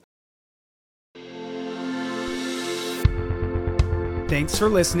Thanks for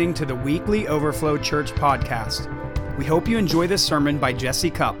listening to the weekly Overflow Church podcast. We hope you enjoy this sermon by Jesse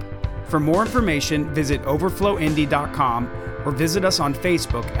Cupp. For more information, visit overflowindy.com or visit us on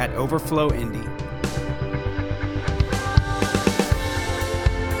Facebook at Overflow Indy.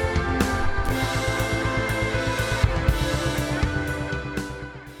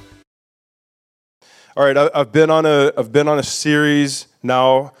 All right, I've been on a series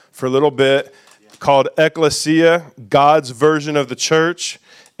now for a little bit called Ekklesia, God's version of the church,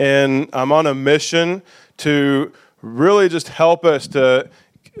 and I'm on a mission to really just help us to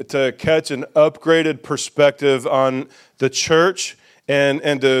catch an upgraded perspective on the church and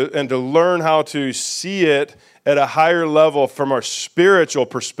to learn how to see it at a higher level from our spiritual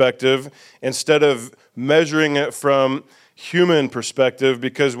perspective instead of measuring it from human perspective,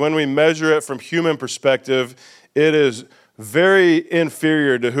 because when we measure it from human perspective, it is very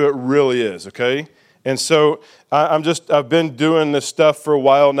inferior to who it really is, okay? And so I've been doing this stuff for a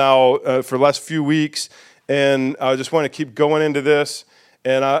while now, for the last few weeks, and I just want to keep going into this.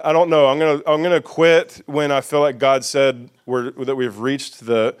 And I don't know, I'm gonna quit when I feel like God said that we've reached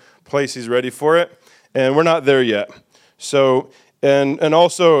the place He's ready for it, and we're not there yet. So, and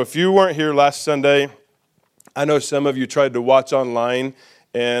also, if you weren't here last Sunday, I know some of you tried to watch online,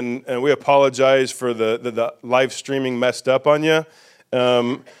 and we apologize for the live streaming messed up on you.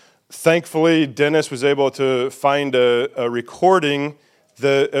 Thankfully, Dennis was able to find a recording,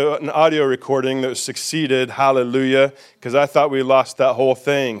 an audio recording that succeeded. Hallelujah! Because I thought we lost that whole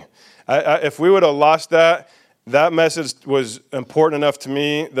thing. If we would have lost that message was important enough to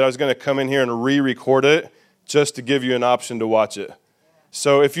me that I was going to come in here and re-record it just to give you an option to watch it.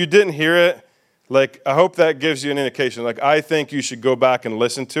 So if you didn't hear it, I hope that gives you an indication. I think you should go back and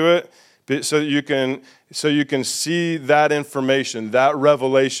listen to it so you can see that information, that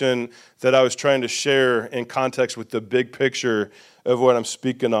revelation that I was trying to share in context with the big picture of what I'm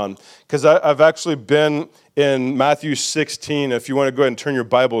speaking on. Because I've actually been in Matthew 16. If you want to go ahead and turn your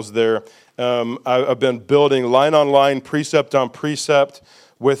Bibles there, I've been building line on line, precept on precept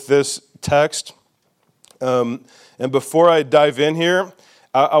with this text. And before I dive in here,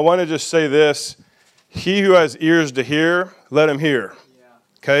 I want to just say this: he who has ears to hear, let him hear.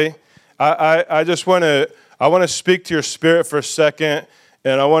 Okay? I want to speak to your spirit for a second,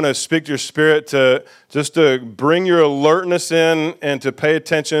 and I want to speak to your spirit to bring your alertness in and to pay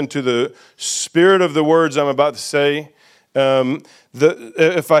attention to the spirit of the words I'm about to say.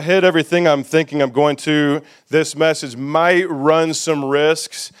 If I hit everything I'm thinking I'm going to, this message might run some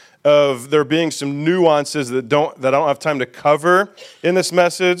risks of there being some nuances that I don't have time to cover in this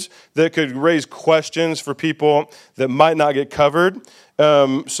message that could raise questions for people that might not get covered.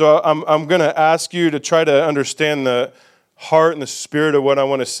 So I'm going to ask you to try to understand the heart and the spirit of what I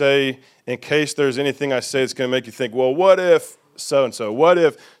want to say, in case there's anything I say that's going to make you think, well, what if so-and-so? What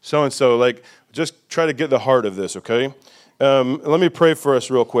if so-and-so? Just try to get the heart of this, okay? Let me pray for us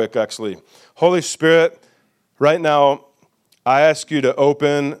real quick, actually. Holy Spirit, right now, I ask you to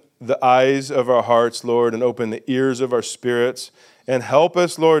open the eyes of our hearts, Lord, and open the ears of our spirits, and help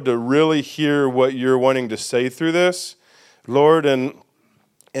us, Lord, to really hear what you're wanting to say through this, Lord, and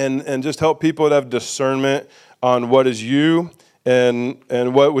just help people to have discernment on what is you and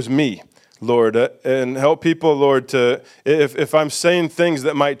what was me, Lord, and help people, Lord, to, if I'm saying things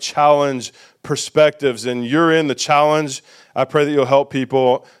that might challenge perspectives and you're in the challenge, I pray that you'll help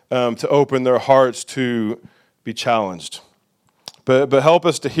people to open their hearts to be challenged. But help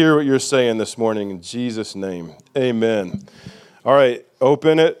us to hear what you're saying this morning in Jesus' name. Amen. All right,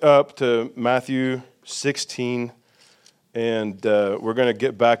 open it up to Matthew 16, and we're going to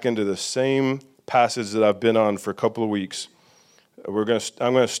get back into the same passage that I've been on for a couple of weeks. I'm going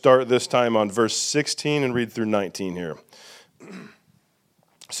to start this time on verse 16 and read through 19 here.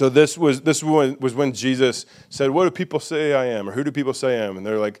 So this was when Jesus said, "What do people say I am?" Or "Who do people say I am?" And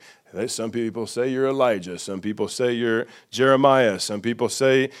they're like, "Some people say you're Elijah. Some people say you're Jeremiah. Some people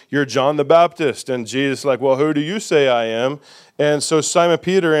say you're John the Baptist." And Jesus is like, "Well, who do you say I am?" And so Simon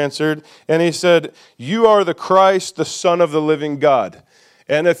Peter answered, and he said, "You are the Christ, the Son of the living God."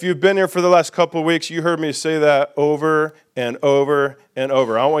 And if you've been here for the last couple of weeks, you heard me say that over and over and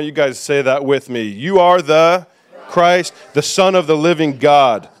over. I want you guys to say that with me. You are the Christ, the Son of the living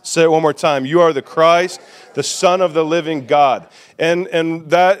God. Say it one more time. You are the Christ, the Son of the living God. And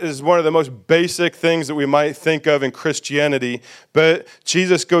that is one of the most basic things that we might think of in Christianity. But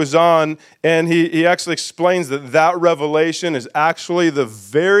Jesus goes on, and he actually explains that revelation is actually the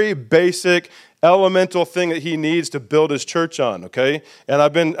very basic elemental thing that he needs to build his church on, okay? And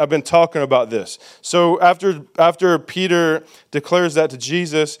I've been talking about this. So after Peter declares that to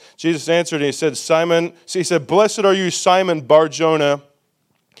Jesus, Jesus answered and he said, "Blessed are you, Simon Bar-Jonah,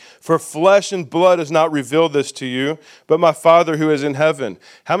 for flesh and blood has not revealed this to you, but my Father who is in heaven."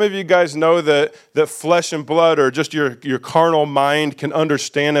 How many of you guys know that flesh and blood, or just your carnal mind, can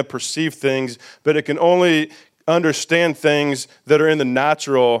understand and perceive things, but it can only understand things that are in the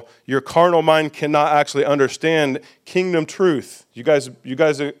natural? Your carnal mind cannot actually understand kingdom truth. You guys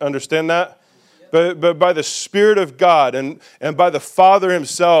understand that? But by the Spirit of God and by the Father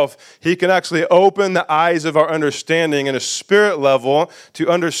himself, he can actually open the eyes of our understanding in a spirit level to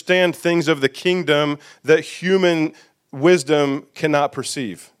understand things of the kingdom that human wisdom cannot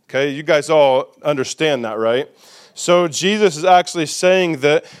perceive. Okay, you guys all understand that, right? So Jesus is actually saying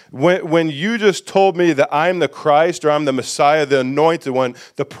that when you just told me that I'm the Christ, or I'm the Messiah, the anointed one,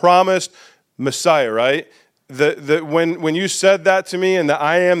 the promised Messiah, right? That when you said that to me, and that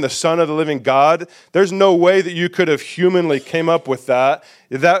I am the Son of the living God, there's no way that you could have humanly came up with that.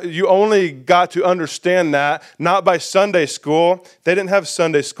 That you only got to understand that not by Sunday school. They didn't have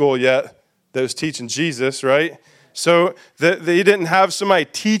Sunday school yet that was teaching Jesus, right? So that he didn't have somebody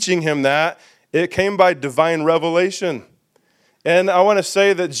teaching him that. It came by divine revelation. And I want to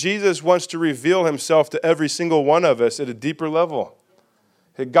say that Jesus wants to reveal himself to every single one of us at a deeper level.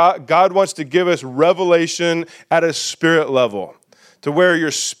 God wants to give us revelation at a spirit level, to where your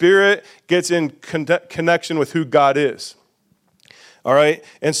spirit gets in connection with who God is. All right?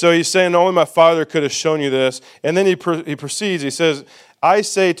 And so he's saying, only my Father could have shown you this. And then he proceeds, he says, "I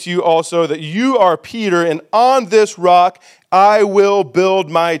say to you also that you are Peter, and on this rock I will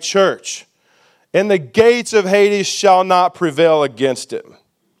build my church, and the gates of Hades shall not prevail against it."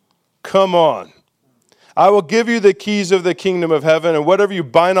 Come on. "I will give you the keys of the kingdom of heaven, and whatever you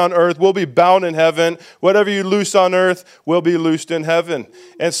bind on earth will be bound in heaven. Whatever you loose on earth will be loosed in heaven."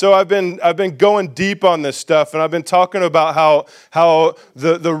 And so I've been going deep on this stuff, and I've been talking about how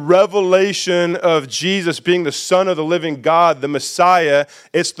the revelation of Jesus being the Son of the living God, the Messiah,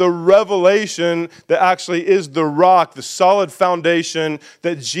 it's the revelation that actually is the rock, the solid foundation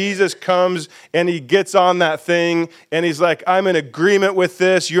that Jesus comes and he gets on that thing, and he's like, "I'm in agreement with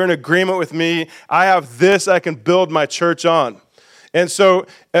this. You're in agreement with me. I have this I can build my church on." And so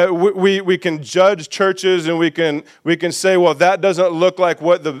we can judge churches, and we can say, well, that doesn't look like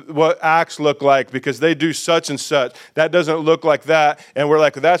what Acts look like because they do such and such. That doesn't look like that. And we're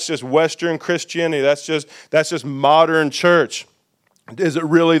like, that's just Western Christianity. That's just modern church. Is it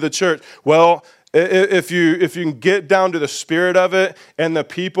really the church? Well, if you can get down to the spirit of it, and the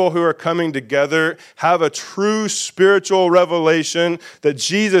people who are coming together have a true spiritual revelation that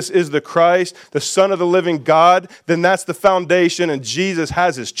Jesus is the Christ, the Son of the living God, then that's the foundation, and Jesus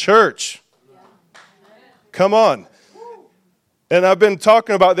has his church. Come on. And I've been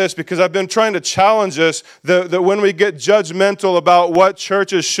talking about this because I've been trying to challenge us that when we get judgmental about what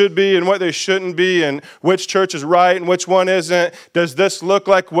churches should be and what they shouldn't be, and which church is right and which one isn't, does this look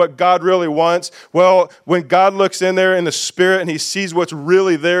like what God really wants? Well, when God looks in there in the spirit and he sees what's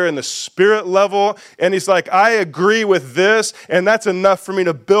really there in the spirit level, and he's like, I agree with this, and that's enough for me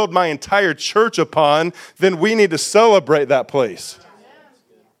to build my entire church upon, then we need to celebrate that place.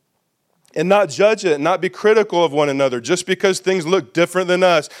 And not judge it, not be critical of one another. Just because things look different than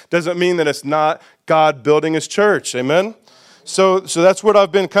us doesn't mean that it's not God building his church. Amen? So that's what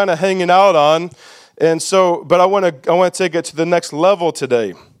I've been kind of hanging out on. And so, but I want to take it to the next level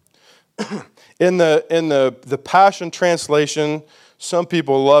today. In the Passion Translation, some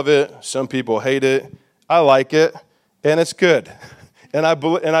people love it, some people hate it. I like it, and it's good. And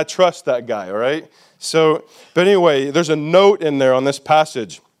I trust that guy, all right? So, but anyway, there's a note in there on this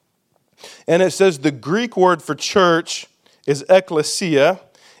passage. And it says the Greek word for church is ekklesia,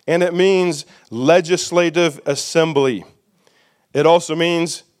 and it means legislative assembly. It also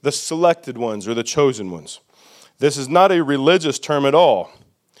means the selected ones or the chosen ones. This is not a religious term at all,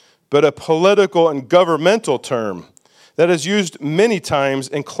 but a political and governmental term that is used many times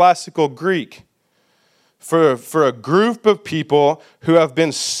in classical Greek for a group of people who have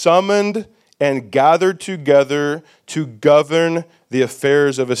been summoned and gathered together to govern the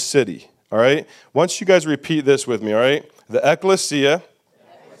affairs of a city. All right? Once you guys repeat this with me, all right? The Ekklesia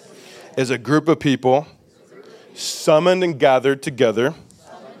is a group of people summoned and gathered together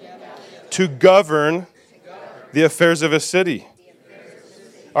to govern the affairs of a city.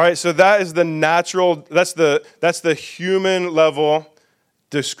 All right, so that is the natural, that's the human level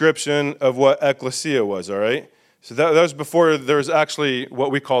description of what Ekklesia was, all right? So that was before there was actually what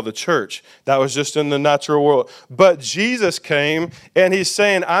we call the church. That was just in the natural world. But Jesus came, and he's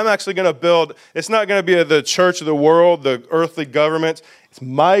saying, I'm actually going to build, it's not going to be the church of the world, the earthly government. It's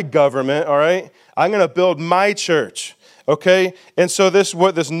my government, all right? I'm going to build my church, okay? And so this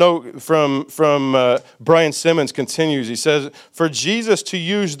note from Brian Simmons continues. He says, for Jesus to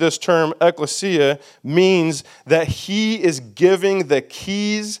use this term, Ekklesia, means that he is giving the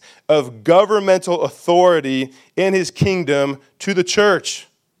keys of governmental authority in his kingdom to the church.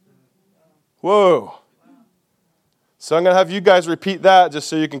 Whoa. So I'm going to have you guys repeat that just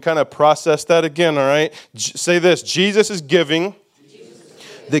so you can kind of process that again, all right? Say this, Jesus is giving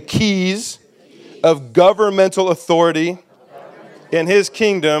the keys of governmental authority in his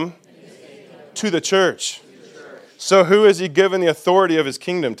kingdom to the church. So who is he giving the authority of his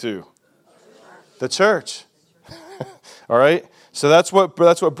kingdom to? The church. All right? So that's what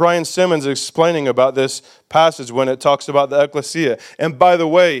Brian Simmons is explaining about this passage when it talks about the Ekklesia. And by the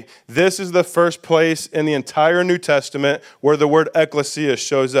way, this is the first place in the entire New Testament where the word Ekklesia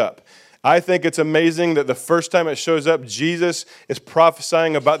shows up. I think it's amazing that the first time it shows up, Jesus is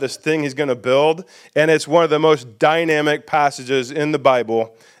prophesying about this thing he's going to build. And it's one of the most dynamic passages in the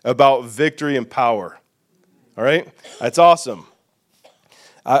Bible about victory and power. All right? That's awesome.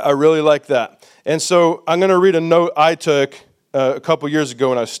 I really like that. And so I'm going to read a note I took a couple years ago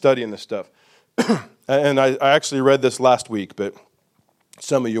when I was studying this stuff. And I actually read this last week, but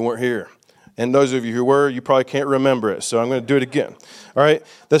some of you weren't here. And those of you who were, you probably can't remember it, so I'm going to do it again. All right?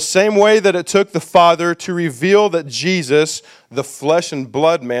 The same way that it took the Father to reveal that Jesus, the flesh and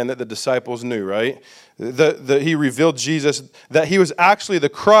blood man that the disciples knew, right? He revealed Jesus, that he was actually the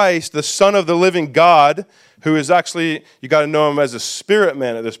Christ, the Son of the living God, who is actually, you got to know him as a spirit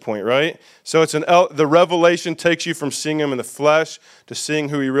man at this point, right? So it's the revelation takes you from seeing him in the flesh to seeing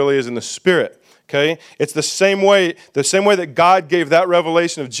who he really is in the spirit. Okay? It's the same way that God gave that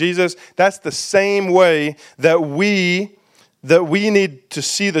revelation of Jesus, that's the same way that we need to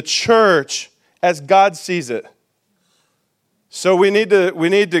see the church as God sees it. So we need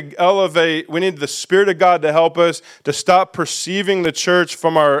to elevate, we need the Spirit of God to help us to stop perceiving the church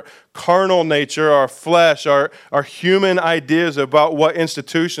from our carnal nature, our flesh, our human ideas about what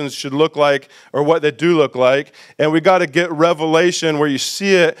institutions should look like or what they do look like. And we got to get revelation where you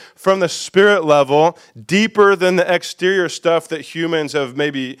see it from the spirit level, deeper than the exterior stuff that humans have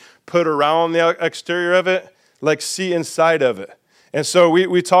maybe put around the exterior of it, like see inside of it. And so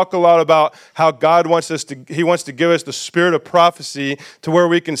we talk a lot about how God wants to give us the spirit of prophecy to where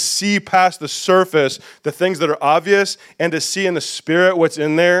we can see past the surface, the things that are obvious, and to see in the spirit what's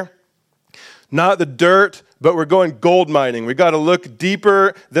in there. Not the dirt, but we're going gold mining. We got to look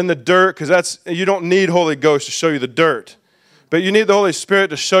deeper than the dirt, because you don't need Holy Ghost to show you the dirt. But you need the Holy Spirit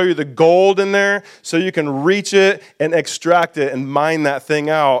to show you the gold in there so you can reach it and extract it and mine that thing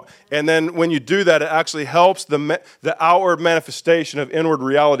out. And then when you do that, it actually helps the outward manifestation of inward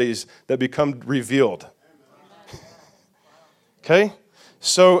realities that become revealed. Okay?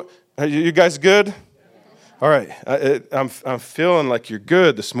 So, are you guys good? All right. I'm feeling like you're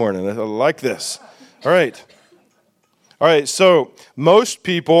good this morning. I like this. All right. All right, so most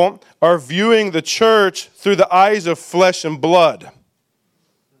people are viewing the church through the eyes of flesh and blood.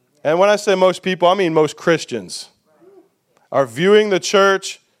 And when I say most people, I mean most Christians are viewing the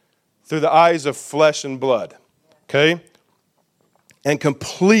church through the eyes of flesh and blood, okay? And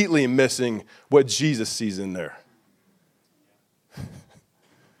completely missing what Jesus sees in there.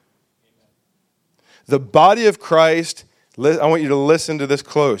 The body of Christ, I want you to listen to this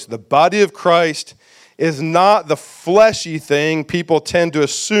close. The body of Christ is not the fleshy thing people tend to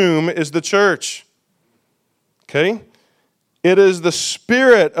assume is the church. Okay? It is the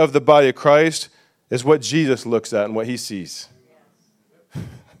spirit of the body of Christ is what Jesus looks at and what he sees.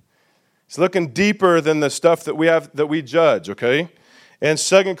 He's looking deeper than the stuff that we judge, okay? And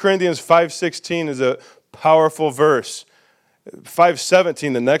 2 Corinthians 5:16 is a powerful verse.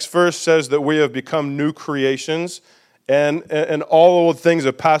 5:17, the next verse says that we have become new creations. And all old things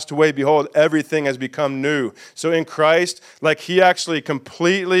have passed away. Behold, everything has become new. So in Christ, like he actually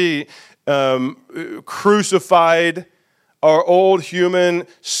completely crucified our old human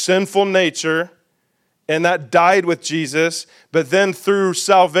sinful nature, and that died with Jesus. But then through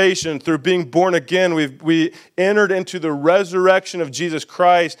salvation, through being born again, we entered into the resurrection of Jesus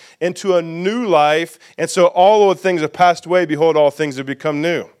Christ, into a new life. And so all old things have passed away. Behold, all things have become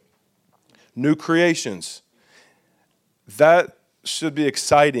new. New creations. That should be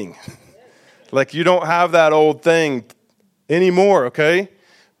exciting. Like you don't have that old thing anymore, okay?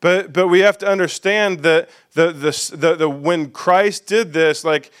 But we have to understand that the when Christ did this,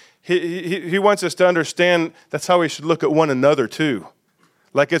 like he wants us to understand that's how we should look at one another too.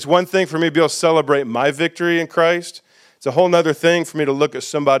 Like it's one thing for me to be able to celebrate my victory in Christ. It's a whole other thing for me to look at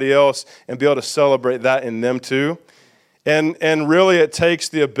somebody else and be able to celebrate that in them too. And really it takes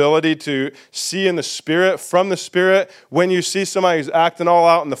the ability to see in the Spirit, from the Spirit, when you see somebody who's acting all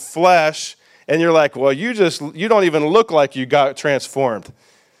out in the flesh, and you're like, well, you don't even look like you got transformed.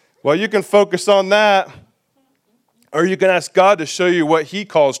 Well, you can focus on that, or you can ask God to show you what he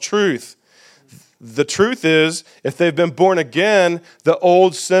calls truth. The truth is, if they've been born again, the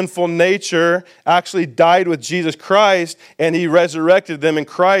old sinful nature actually died with Jesus Christ, and he resurrected them in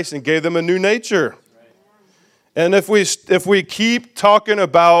Christ and gave them a new nature. And if we keep talking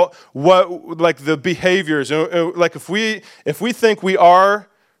about what, like the behaviors, like if we think we are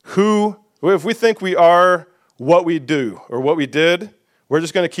what we do or what we did, we're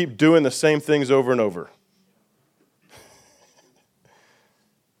just going to keep doing the same things over and over.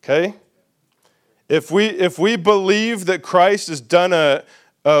 Okay? If we believe that Christ has done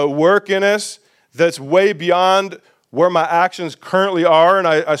a work in us that's way beyond where my actions currently are, and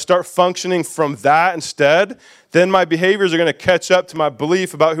I start functioning from that instead, then my behaviors are going to catch up to my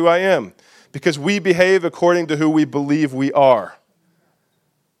belief about who I am. Because we behave according to who we believe we are.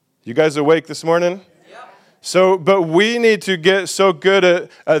 You guys awake this morning? Yeah. But we need to get so good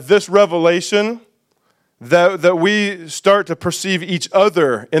at this revelation that we start to perceive each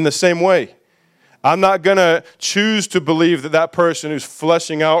other in the same way. I'm not going to choose to believe that person who's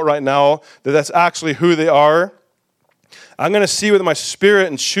fleshing out right now, that's actually who they are. I'm going to see with my spirit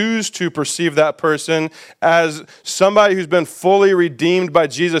and choose to perceive that person as somebody who's been fully redeemed by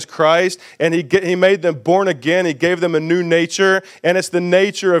Jesus Christ, and he made them born again. He gave them a new nature, and it's the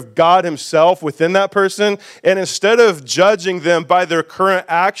nature of God himself within that person. And instead of judging them by their current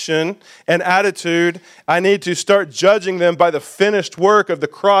action and attitude, I need to start judging them by the finished work of the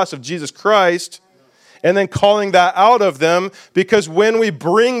cross of Jesus Christ, and then calling that out of them, because when we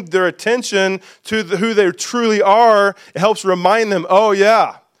bring their attention to who they truly are, it helps remind them, oh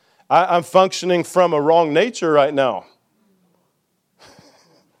yeah, I'm functioning from a wrong nature right now.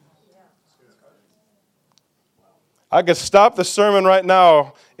 I could stop the sermon right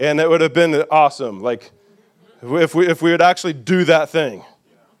now, and it would have been awesome. Like, if we would actually do that thing.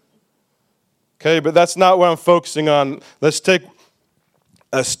 Okay, but that's not what I'm focusing on. Let's take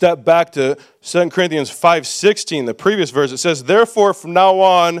a step back to 2 Corinthians 5:16, the previous verse. It says, therefore, from now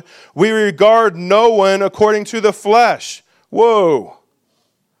on, we regard no one according to the flesh. Whoa.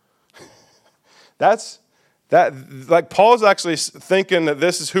 Like Paul's actually thinking that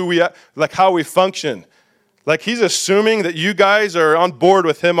this is who we, like how we function. Like he's assuming that you guys are on board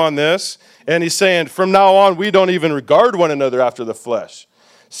with him on this. And he's saying, from now on, we don't even regard one another after the flesh.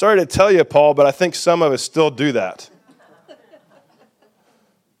 Sorry to tell you, Paul, but I think some of us still do that.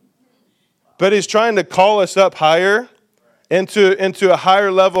 But he's trying to call us up higher into a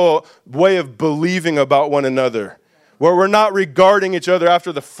higher level way of believing about one another, where we're not regarding each other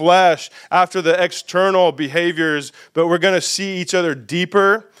after the flesh, after the external behaviors, but we're going to see each other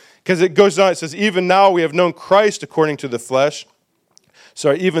deeper. Because it goes on, it says, even now we have known Christ according to the flesh.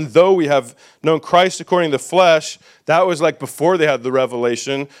 Sorry, even though we have known Christ according to the flesh, that was like before they had the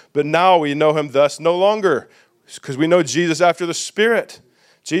revelation, but now we know him thus no longer, because we know Jesus after the Spirit.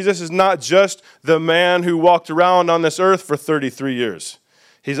 Jesus is not just the man who walked around on this earth for 33 years.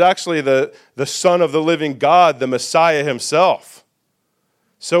 He's actually the Son of the living God, the Messiah himself.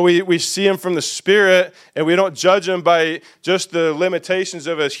 So we see him from the Spirit, and we don't judge him by just the limitations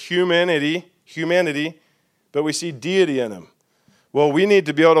of his humanity, but we see deity in him. Well, we need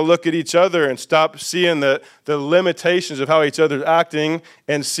to be able to look at each other and stop seeing the limitations of how each other's acting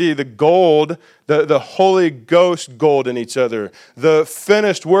and see the gold, the Holy Ghost gold in each other, the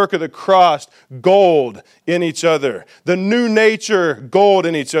finished work of the cross gold in each other, the new nature gold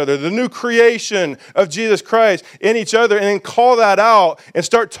in each other, the new creation of Jesus Christ in each other, and then call that out and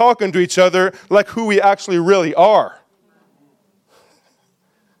start talking to each other like who we actually really are.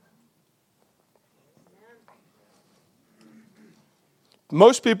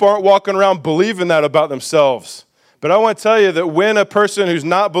 Most people aren't walking around believing that about themselves. But I want to tell you that when a person who's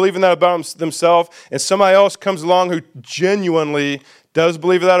not believing that about themselves and somebody else comes along who genuinely does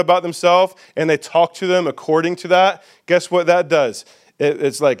believe that about themselves and they talk to them according to that, guess what that does?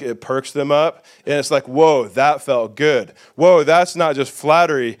 It's like it perks them up, and it's like, whoa, that felt good. Whoa, that's not just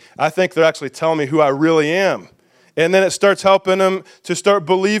flattery. I think they're actually telling me who I really am. And then it starts helping them to start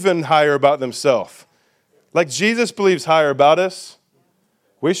believing higher about themselves. Like Jesus believes higher about us.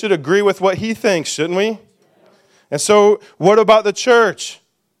 We should agree with what he thinks, shouldn't we? And so, what about the church?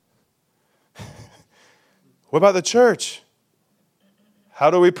 What about the church? How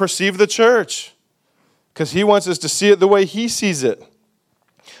do we perceive the church? Because he wants us to see it the way he sees it.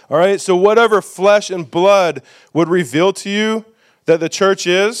 All right, so whatever flesh and blood would reveal to you that the church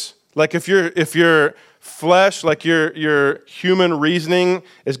is, like if your flesh, like your human reasoning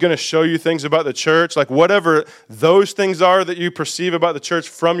is going to show you things about the church, like whatever those things are that you perceive about the church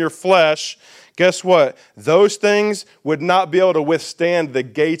from your flesh, guess what? Those things would not be able to withstand the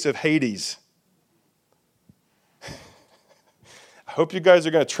gates of Hades. I hope you guys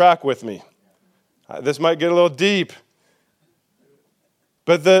are going to track with me. This might get a little deep.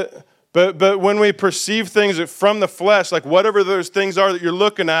 But when we perceive things from the flesh, like whatever those things are that you're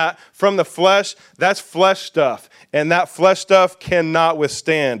looking at from the flesh, that's flesh stuff. And that flesh stuff cannot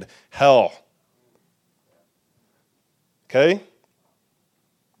withstand hell. Okay?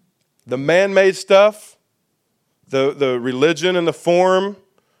 The man-made stuff, the religion and the form,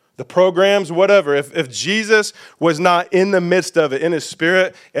 the programs, whatever. If Jesus was not in the midst of it, in his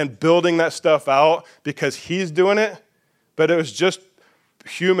spirit, and building that stuff out because he's doing it, but it was just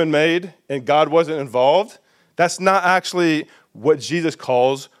human-made and God wasn't involved, that's not actually what Jesus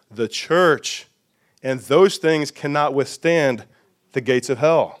calls the church. And those things cannot withstand the gates of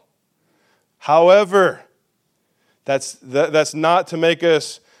hell. However, that's not to make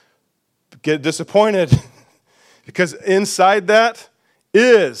us get disappointed because inside that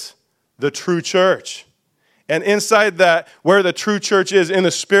is the true church. And inside that, where the true church is in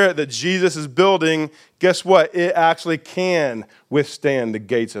the spirit that Jesus is building, guess what? It actually can withstand the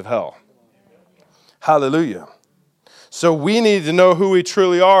gates of hell. Hallelujah. So we need to know who we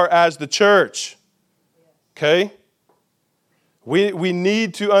truly are as the church. Okay? We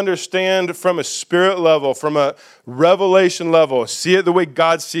need to understand from a spirit level, from a revelation level, see it the way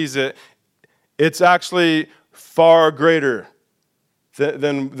God sees it. It's actually far greater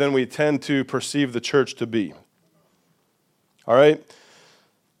than we tend to perceive the church to be. All right?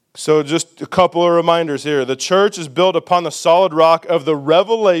 So just a couple of reminders here. The church is built upon the solid rock of the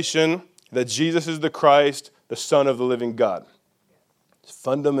revelation that Jesus is the Christ, the Son of the living God. It's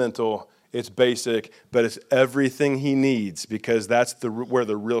fundamental, it's basic, but it's everything he needs because that's where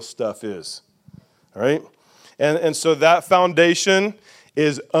the real stuff is. All right? And so that foundation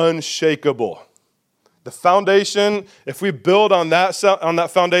is unshakable. The foundation, if we build on that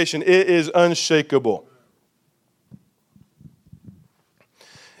foundation, it is unshakable.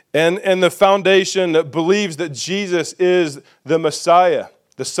 And the foundation that believes that Jesus is the Messiah,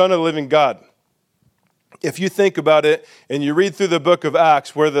 the Son of the living God. If you think about it and you read through the book of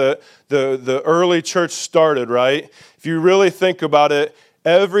Acts where the early church started, right? If you really think about it,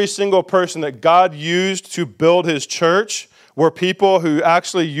 every single person that God used to build his church were people who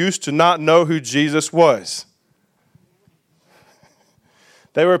actually used to not know who Jesus was.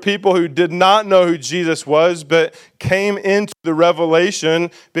 They were people who did not know who Jesus was, but came into the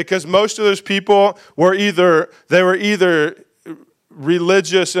revelation because most of those people were either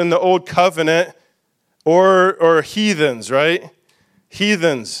religious in the old covenant or heathens, right?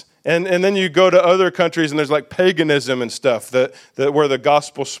 Heathens. And then you go to other countries and there's like paganism and stuff that where the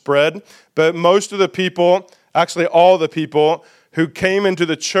gospel spread. But most of the people, actually all the people who came into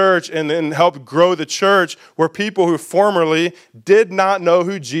the church and then helped grow the church were people who formerly did not know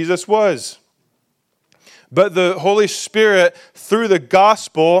who Jesus was. But the Holy Spirit, through the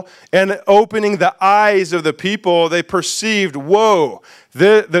gospel and opening the eyes of the people, they perceived, whoa,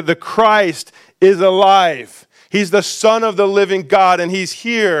 the Christ is alive. He's the Son of the living God, and he's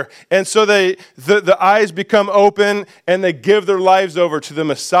here. And so the eyes become open, and they give their lives over to the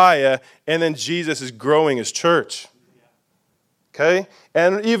Messiah, and then Jesus is growing his church. Okay?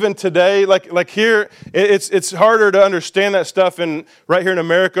 And even today, like here, it's harder to understand that stuff right here in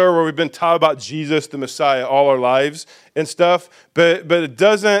America where we've been taught about Jesus, the Messiah, all our lives and stuff. But it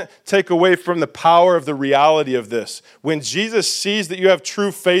doesn't take away from the power of the reality of this. When Jesus sees that you have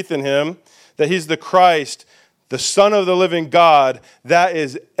true faith in him, that he's the Christ, the Son of the living God, that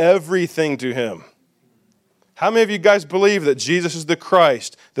is everything to him. How many of you guys believe that Jesus is the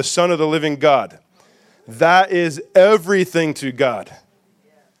Christ, the Son of the living God? That is everything to God.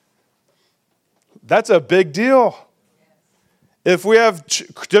 That's a big deal. If we have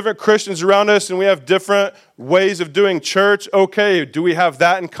different Christians around us and we have different ways of doing church, okay, do we have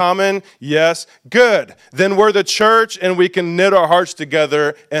that in common? Yes, good. Then we're the church and we can knit our hearts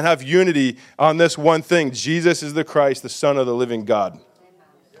together and have unity on this one thing. Jesus is the Christ, the Son of the living God.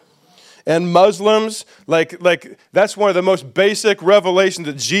 And Muslims, like that's one of the most basic revelations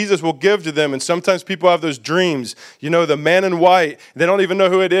that Jesus will give to them. And sometimes people have those dreams, the man in white, they don't even know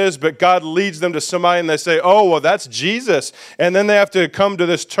who it is, but God leads them to somebody and they say, oh, well, that's Jesus. And then they have to come to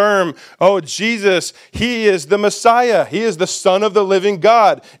this term, oh, Jesus, he is the Messiah. He is the Son of the living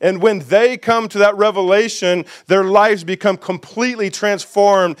God. And when they come to that revelation, their lives become completely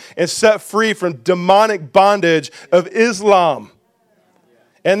transformed and set free from demonic bondage of Islam.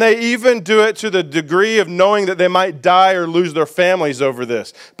 And they even do it to the degree of knowing that they might die or lose their families over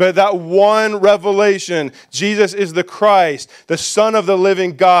this. But that one revelation, Jesus is the Christ, the Son of the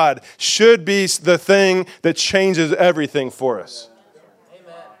living God, should be the thing that changes everything for us.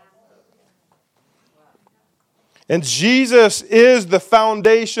 Amen. And Jesus is the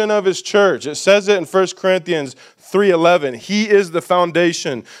foundation of his church. It says it in 1 Corinthians 3:11. He is the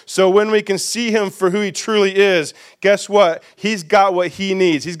foundation. So when we can see him for who he truly is, guess what? He's got what he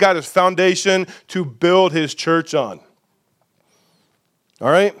needs. He's got his foundation to build his church on.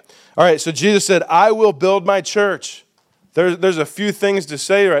 All right? All right, so Jesus said, I will build my church. There's a few things to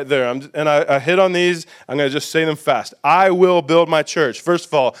say right there, I hit on these. I'm going to just say them fast. I will build my church. First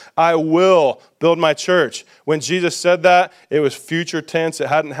of all, I will build my church. When Jesus said that, it was future tense. It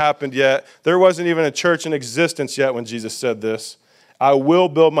hadn't happened yet. There wasn't even a church in existence yet when Jesus said this. I will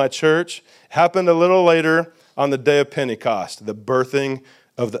build my church. It happened a little later on the day of Pentecost, the birthing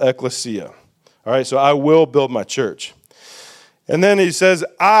of the Ekklesia. All right, so I will build my church. And then he says,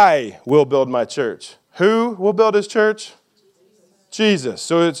 I will build my church. Who will build his church? Jesus.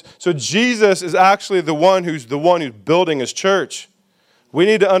 So Jesus is actually the one who's building his church. We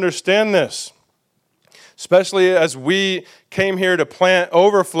need to understand this, especially as we came here to plant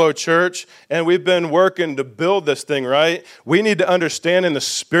Overflow Church and we've been working to build this thing, right? We need to understand in the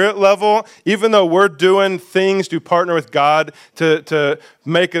spirit level, even though we're doing things to partner with God to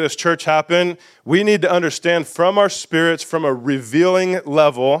make this church happen, we need to understand from our spirits, from a revealing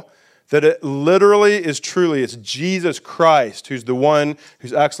level, that it literally is truly, it's Jesus Christ who's the one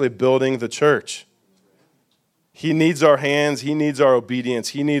who's actually building the church. He needs our hands. He needs our obedience.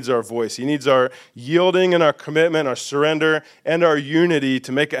 He needs our voice. He needs our yielding and our commitment, our surrender, and our unity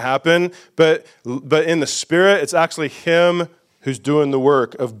to make it happen. But in the Spirit, it's actually him who's doing the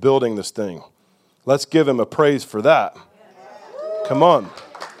work of building this thing. Let's give him a praise for that. Come on.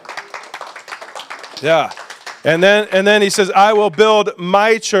 Yeah. And then he says, I will build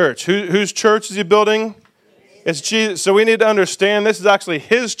my church. Whose church is he building? It's Jesus. So we need to understand this is actually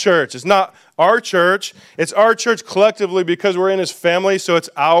his church. It's not our church. It's our church collectively because we're in his family, so it's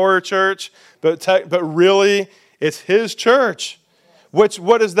our church. But really, it's his church.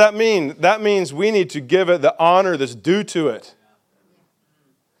 What does that mean? That means we need to give it the honor that's due to it.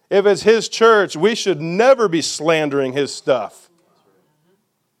 If it's his church, we should never be slandering his stuff.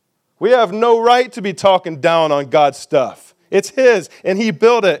 We have no right to be talking down on God's stuff. It's his, and he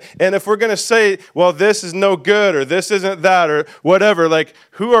built it. And if we're going to say, well, this is no good, or this isn't that, or whatever,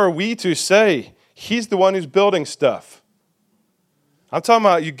 who are we to say? He's the one who's building stuff. I'm talking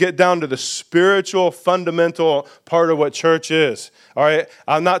about you get down to the spiritual, fundamental part of what church is. All right?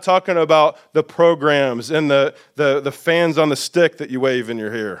 I'm not talking about the programs and the fans on the stick that you wave in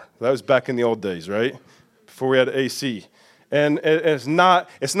your hair. That was back in the old days, right? Before we had AC. And it's not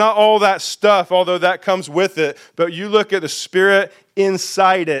all that stuff, although that comes with it. But you look at the Spirit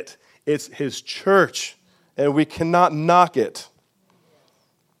inside it. It's his church. And we cannot knock it.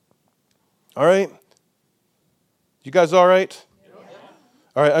 All right? You guys all right?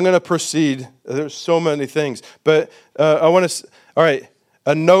 All right, I'm going to proceed. There's so many things. But I want to... All right,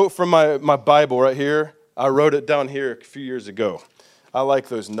 a note from my Bible right here. I wrote it down here a few years ago. I like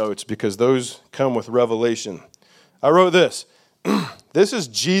those notes because those come with revelation. I wrote this. This is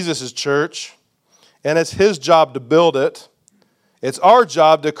Jesus' church, and it's his job to build it. It's our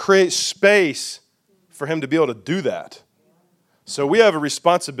job to create space for him to be able to do that. So we have a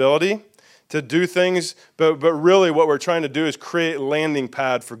responsibility to do things, but really what we're trying to do is create a landing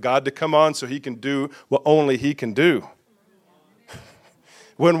pad for God to come on so he can do what only he can do.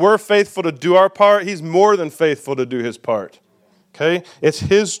 When we're faithful to do our part, he's more than faithful to do his part. Okay? It's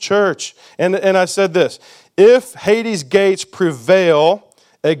his church. And I said this, if Hades' gates prevail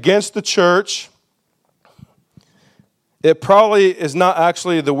against the church, it probably is not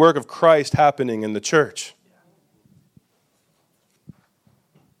actually the work of Christ happening in the church.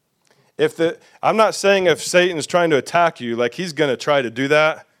 I'm not saying if Satan's trying to attack you, he's going to try to do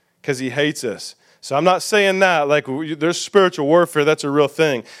that because he hates us. So I'm not saying that, there's spiritual warfare, that's a real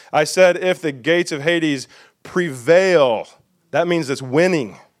thing. I said if the gates of Hades prevail, that means it's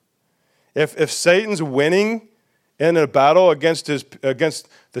winning. If Satan's winning in a battle against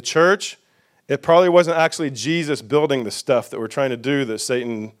the church, it probably wasn't actually Jesus building the stuff that we're trying to do that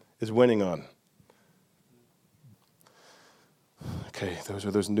Satan is winning on. Okay, those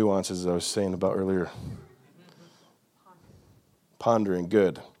are those nuances I was saying about earlier. Pondering,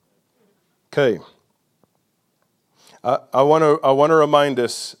 good. Okay. I want to remind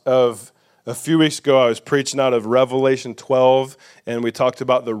us of a few weeks ago I was preaching out of Revelation 12, and we talked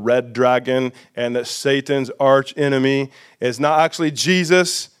about the red dragon and that Satan's arch enemy is not actually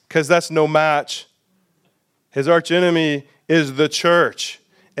Jesus, because that's no match. His arch enemy is the church,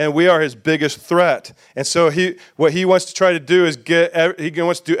 and we are his biggest threat. And so what he wants to try to do is he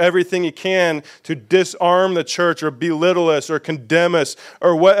wants to do everything he can to disarm the church or belittle us or condemn us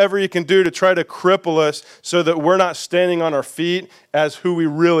or whatever he can do to try to cripple us so that we're not standing on our feet as who we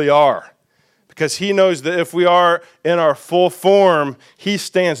really are. Because he knows that if we are in our full form, he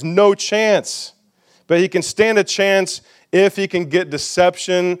stands no chance. But he can stand a chance if he can get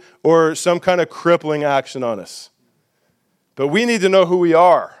deception or some kind of crippling action on us. But we need to know who we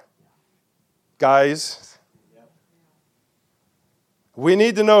are, guys. We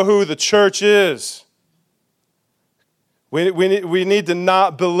need to know who the church is. We need to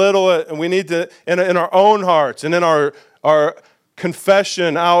not belittle it, and we need to, in our own hearts and in our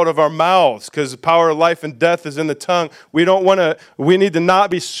confession out of our mouths, because the power of life and death is in the tongue. We need to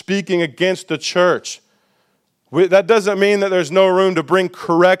not be speaking against the church. That doesn't mean that there's no room to bring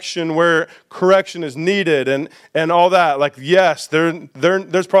correction where correction is needed and all that. Like, yes,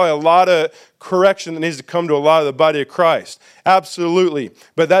 there's probably a lot of correction that needs to come to a lot of the body of Christ. Absolutely.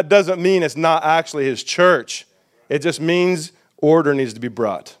 But that doesn't mean it's not actually his church. It just means order needs to be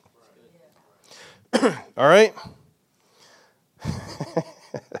brought. All right?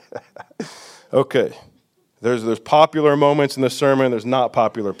 Okay. There's popular moments in the sermon. There's not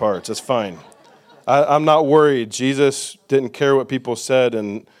popular parts. That's fine. I'm not worried. Jesus didn't care what people said,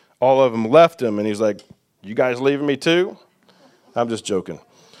 and all of them left him. And he's like, you guys leaving me too? I'm just joking.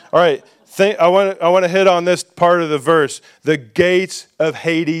 All right. I want to hit on this part of the verse. The gates of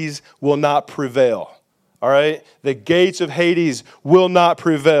Hades will not prevail. All right? The gates of Hades will not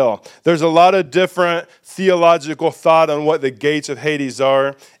prevail. There's a lot of different theological thought on what the gates of Hades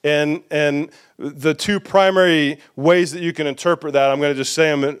are. And the two primary ways that you can interpret that, I'm going to just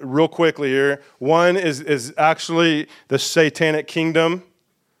say them real quickly here. One is actually the satanic kingdom.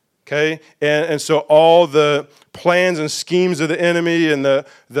 Okay? And so all the plans and schemes of the enemy and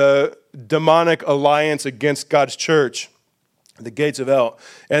the demonic alliance against God's church. The gates of hell.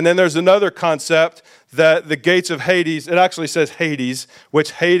 And then there's another concept that the gates of Hades, it actually says Hades,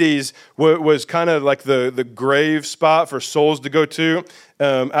 which Hades was kind of like the grave spot for souls to go to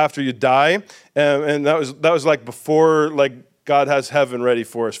after you die. And that was like before like God has heaven ready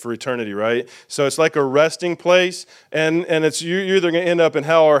for us for eternity, right? So it's like a resting place, and it's you're either going to end up in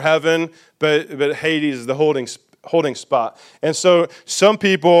hell or heaven, but Hades is the holding spot. And so some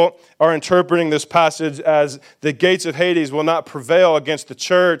people are interpreting this passage as the gates of Hades will not prevail against the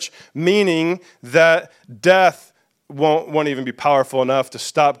church, meaning that death won't even be powerful enough to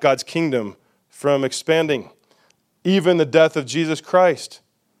stop God's kingdom from expanding. Even the death of Jesus Christ.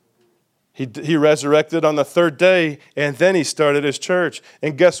 He resurrected on the third day, and then he started his church.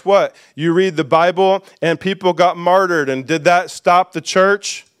 And guess what? You read the Bible, and people got martyred, and did that stop the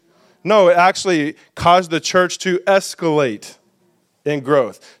church? No, it actually caused the church to escalate in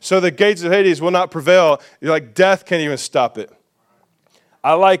growth. So the gates of Hades will not prevail. Like death can't even stop it.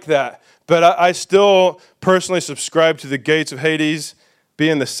 I like that. But I still personally subscribe to the gates of Hades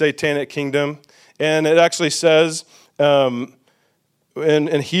being the satanic kingdom. And it actually says in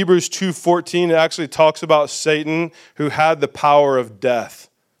Hebrews 2:14, it actually talks about Satan who had the power of death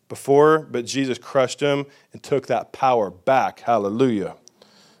before, but Jesus crushed him and took that power back. Hallelujah.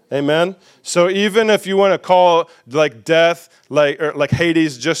 Amen. So even if you want to call like death, like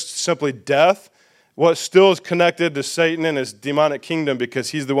Hades, just simply death, well, it still is connected to Satan and his demonic kingdom because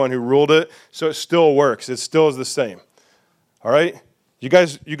he's the one who ruled it. So it still works. It still is the same. All right. You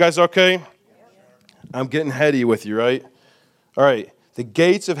guys okay? I'm getting heady with you, right? All right. The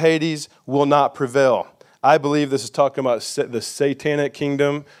gates of Hades will not prevail. I believe this is talking about the satanic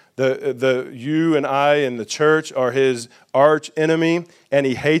kingdom. You and I and the church are his arch enemy, and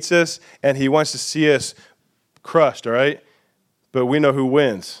he hates us, and he wants to see us crushed, all right? But we know who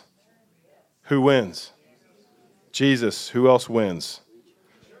wins. Who wins? Jesus. Who else wins?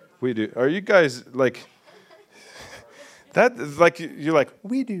 We do. Are you guys like, that? Like, you're like,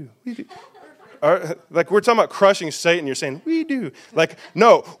 we do. Like, we're talking about crushing Satan, you're saying, we do. Like,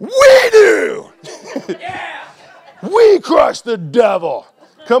 no, we do. Yeah. We crush the devil.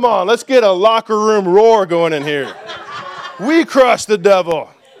 Come on, let's get a locker room roar going in here. We crushed the devil.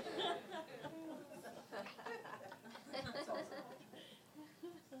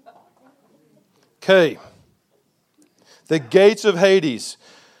 Okay. The gates of Hades.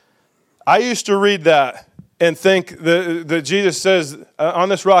 I used to read that and think that Jesus says, on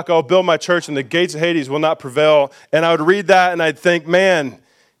this rock I'll build my church and the gates of Hades will not prevail. And I would read that and I'd think, man,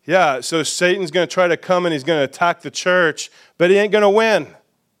 yeah, so Satan's going to try to come and he's going to attack the church, but he ain't going to win.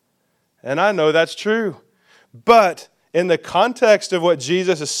 And I know that's true. But in the context of what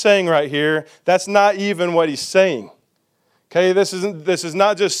Jesus is saying right here, that's not even what he's saying. Okay, this is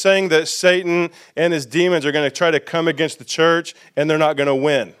not just saying that Satan and his demons are going to try to come against the church and they're not going to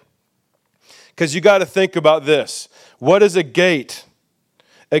win. Because you got to think about this. What is a gate?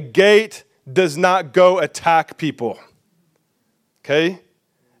 A gate does not go attack people. Okay?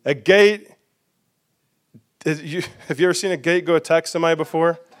 A gate, have you ever seen a gate go attack somebody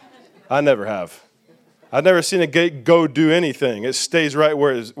before? I never have. I've never seen a gate go do anything. It stays right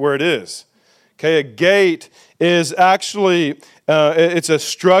where it is. Okay, a gate is actually, it's a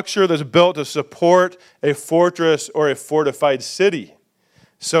structure that's built to support a fortress or a fortified city.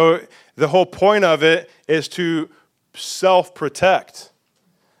 So the whole point of it is to self-protect.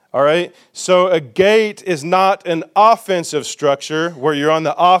 All right? So a gate is not an offensive structure where you're on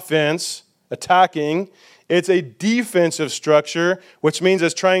the offense attacking. It's a defensive structure, which means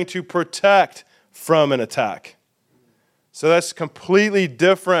it's trying to protect from an attack. So that's completely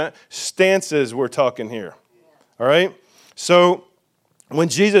different stances we're talking here. All right? So when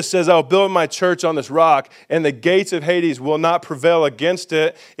Jesus says, I'll build my church on this rock and the gates of Hades will not prevail against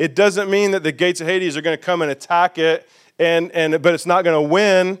it, it doesn't mean that the gates of Hades are going to come and attack it, but it's not going to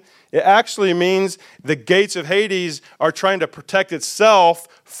win. It actually means the gates of Hades are trying to protect itself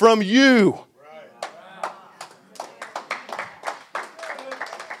from you.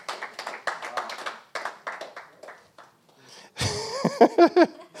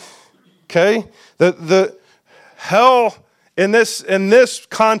 Okay? The hell in this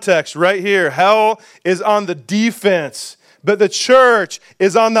context right here, hell is on the defense, but the church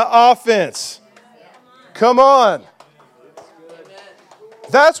is on the offense. Come on.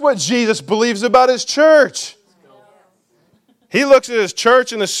 That's what Jesus believes about his church. He looks at his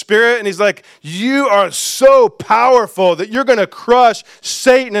church in the spirit and he's like, you are so powerful that you're going to crush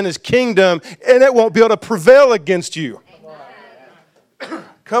Satan and his kingdom and it won't be able to prevail against you.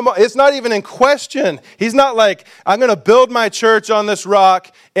 Come on, it's not even in question. He's not like, I'm going to build my church on this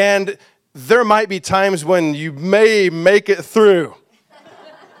rock, and there might be times when you may make it through.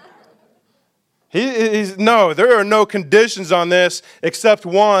 No, there are no conditions on this except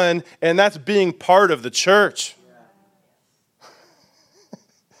one, and that's being part of the church.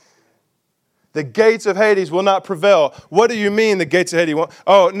 The gates of Hades will not prevail. What do you mean the gates of Hades won't?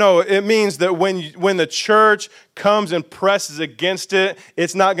 Oh, no, it means that when the church comes and presses against it,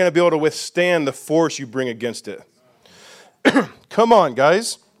 it's not going to be able to withstand the force you bring against it. Come on,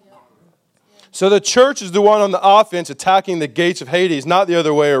 guys. So the church is the one on the offense attacking the gates of Hades, not the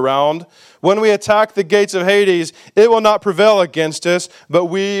other way around. When we attack the gates of Hades, it will not prevail against us, but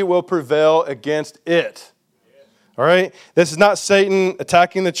we will prevail against it. All right? This is not Satan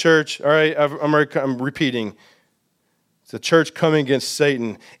attacking the church. All right? I'm repeating. It's the church coming against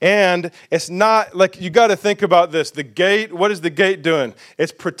Satan. And it's not, like, you got to think about this. The gate, what is the gate doing?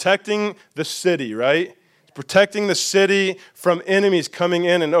 It's protecting the city, right? It's protecting the city from enemies coming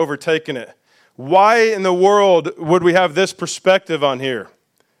in and overtaking it. Why in the world would we have this perspective on here?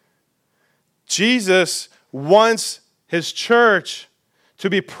 Jesus wants his church to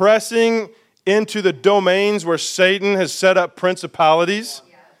be pressing into the domains where Satan has set up principalities.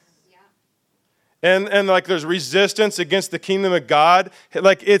 And like there's resistance against the kingdom of God.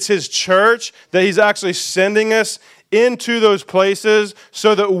 Like it's his church that he's actually sending us into those places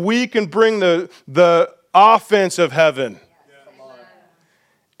so that we can bring the offense of heaven.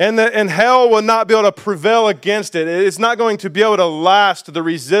 And hell will not be able to prevail against it. It's not going to be able to last the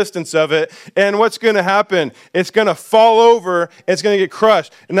resistance of it. And what's going to happen? It's going to fall over. It's going to get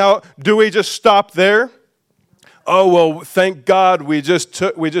crushed. Now, do we just stop there? Oh, well, thank God we just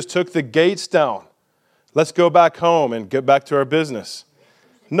took the gates down. Let's go back home and get back to our business.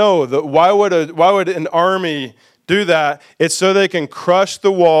 No, why would an army do that? It's so they can crush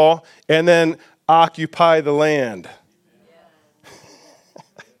the wall and then occupy the land.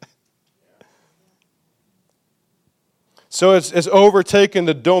 So it's overtaken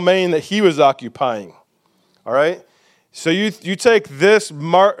the domain that he was occupying. All right? So you take this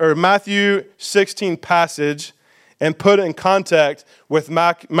Matthew 16 passage and put it in contact with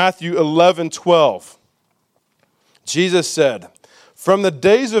Matthew 11:12. Jesus said, From the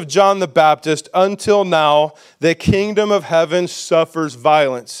days of John the Baptist until now, the kingdom of heaven suffers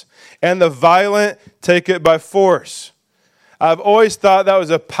violence, and the violent take it by force. I've always thought that was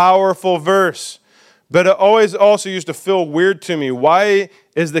a powerful verse, but it always also used to feel weird to me. Why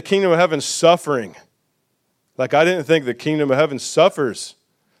is the kingdom of heaven suffering? Like, I didn't think the kingdom of heaven suffers,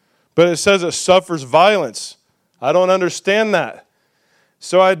 but it says it suffers violence. I don't understand that.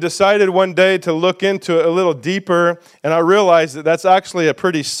 So I decided one day to look into it a little deeper, and I realized that that's actually a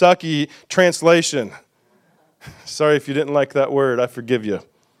pretty sucky translation. Sorry if you didn't like that word. I forgive you.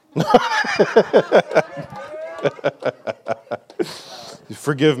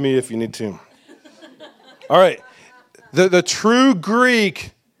 Forgive me if you need to. All right. The true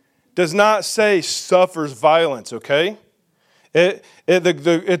Greek does not say suffers violence, okay? The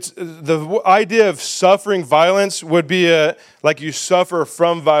idea of suffering violence would be like you suffer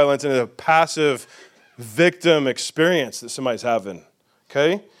from violence and a passive victim experience that somebody's having,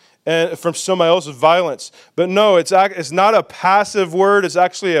 okay? And from somebody else's violence. But no, it's not a passive word. It's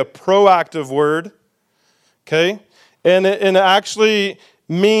actually a proactive word, okay? And it actually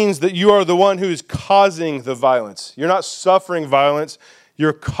means that you are the one who's causing the violence. You're not suffering violence.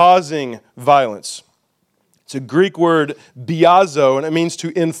 You're causing violence. It's a Greek word, biazo, and it means to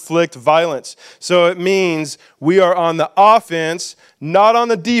inflict violence. So it means we are on the offense, not on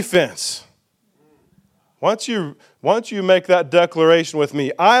the defense. Why don't you make that declaration with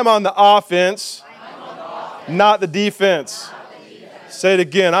me? I am on the offense, not the defense. Say it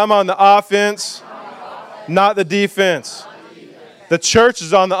again. I'm on the offense, not the defense. The church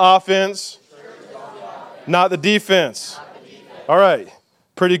is on the offense, not the defense. All right.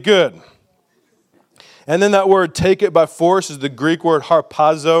 Pretty good. And then that word, take it by force, is the Greek word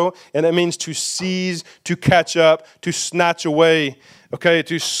harpazo, and it means to seize, to catch up, to snatch away, okay,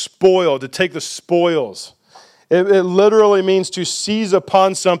 to spoil, to take the spoils. It literally means to seize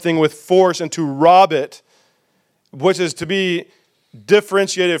upon something with force and to rob it, which is to be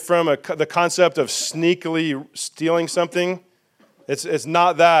differentiated from the concept of sneakily stealing something. It's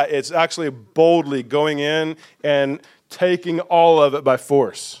not that. It's actually boldly going in and taking all of it by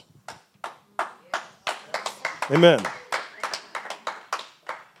force. Amen.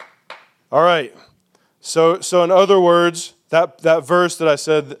 All right. So in other words, that verse that I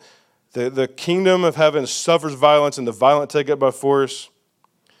said, the kingdom of heaven suffers violence and the violent take it by force.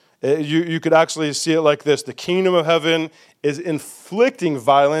 You could actually see it like this. The kingdom of heaven is inflicting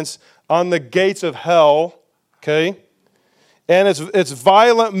violence on the gates of hell, okay? And it's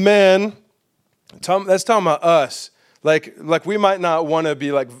violent men. That's talking about us. Like we might not want to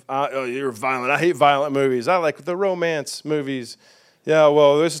be like, oh, you're violent. I hate violent movies. I like the romance movies. Yeah,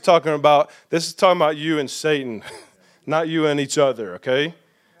 well, this is talking about you and Satan, not you and each other, okay?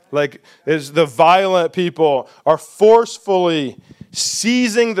 Like, is the violent people are forcefully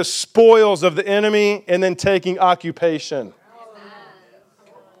seizing the spoils of the enemy and then taking occupation.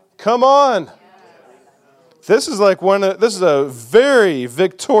 Come on. This is a very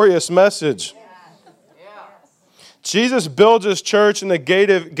victorious message. Jesus builds his church and the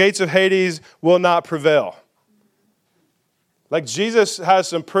gates of Hades will not prevail. Like, Jesus has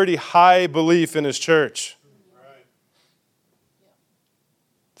some pretty high belief in his church.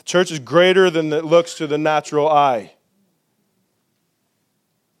 The church is greater than it looks to the natural eye.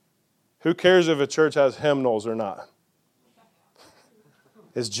 Who cares if a church has hymnals or not?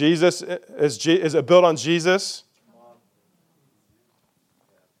 Is it built on Jesus?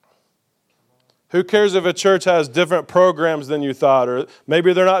 Who cares if a church has different programs than you thought, or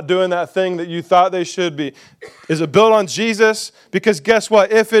maybe they're not doing that thing that you thought they should be? Is it built on Jesus? Because guess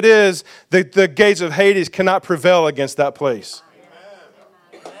what? If it is, the gates of Hades cannot prevail against that place.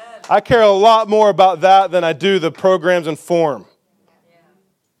 Amen. I care a lot more about that than I do the programs and form.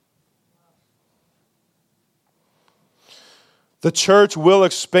 The church will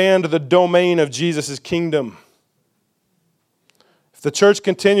expand the domain of Jesus' kingdom. If the church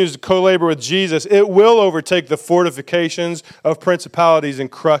continues to co-labor with Jesus, it will overtake the fortifications of principalities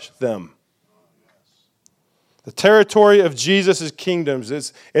and crush them. The territory of Jesus' kingdoms,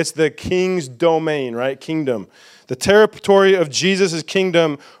 it's the king's domain, right? Kingdom. The territory of Jesus'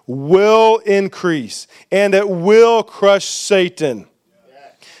 kingdom will increase, and it will crush Satan.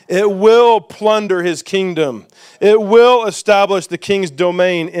 It will plunder his kingdom. It will establish the king's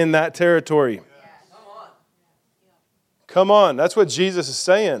domain in that territory. Come on, that's what Jesus is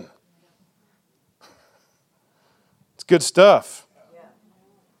saying. It's good stuff.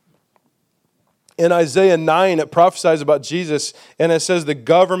 In Isaiah 9, it prophesies about Jesus, and it says the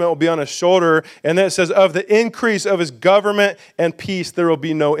government will be on his shoulder, and then it says of the increase of his government and peace there will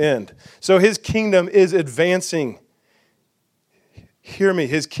be no end. So his kingdom is advancing. hear me?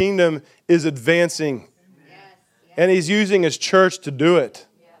 His kingdom is advancing. And he's using his church to do it.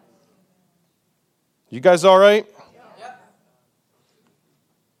 You guys all right?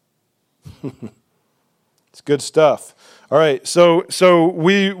 It's good stuff. All right, so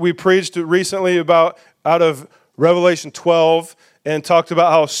we preached recently about out of Revelation 12 and talked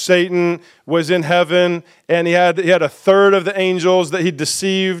about how Satan was in heaven and he had a third of the angels that he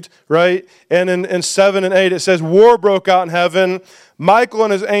deceived, right? And in 7 and 8 it says, war broke out in heaven. Michael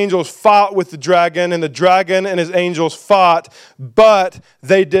and his angels fought with the dragon, and the dragon and his angels fought, but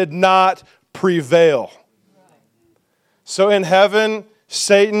they did not prevail. So in heaven,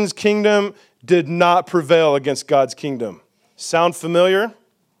 Satan's kingdom did not prevail against God's kingdom. Sound familiar?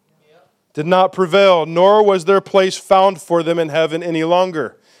 Did not prevail, nor was their place found for them in heaven any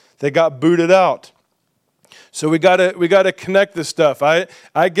longer. They got booted out. So we gotta connect this stuff. I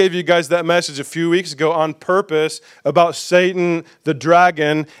gave you guys that message a few weeks ago on purpose about Satan, the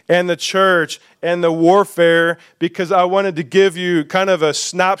dragon, and the church, and the warfare, because I wanted to give you kind of a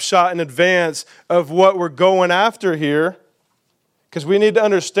snapshot in advance of what we're going after here. Because we need to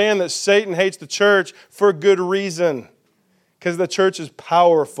understand that Satan hates the church for good reason. Because the church is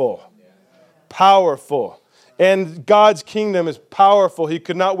powerful. Powerful. And God's kingdom is powerful. He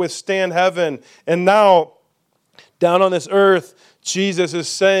could not withstand heaven. And now, down on this earth, Jesus is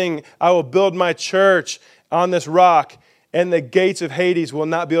saying, I will build my church on this rock, and the gates of Hades will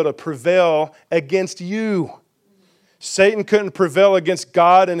not be able to prevail against you. Satan couldn't prevail against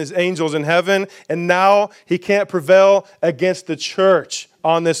God and his angels in heaven, and now he can't prevail against the church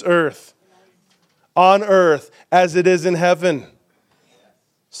on this earth. On earth as it is in heaven.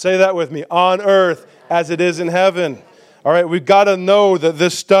 Say that with me. On earth as it is in heaven. All right, we've got to know that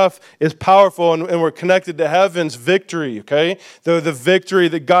this stuff is powerful and we're connected to heaven's victory, okay? The victory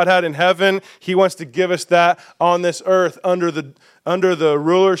that God had in heaven, he wants to give us that on this earth under the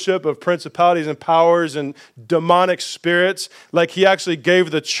rulership of principalities and powers and demonic spirits. Like he actually gave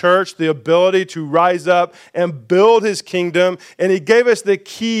the church the ability to rise up and build his kingdom. And he gave us the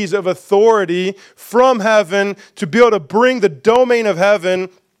keys of authority from heaven to be able to bring the domain of heaven,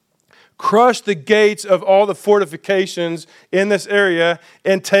 crush the gates of all the fortifications in this area,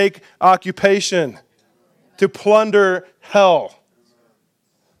 and take occupation, to plunder hell.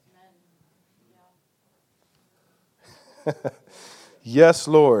 Yes,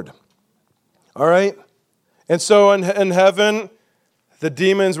 Lord. All right? And so in heaven, the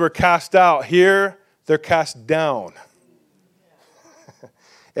demons were cast out. Here, they're cast down.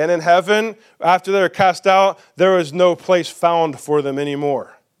 And in heaven, after they're cast out, there is no place found for them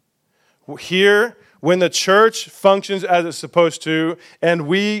anymore. Here, when the church functions as it's supposed to, and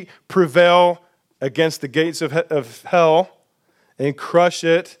we prevail against the gates of hell and crush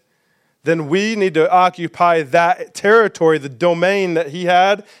it, then we need to occupy that territory. The domain that he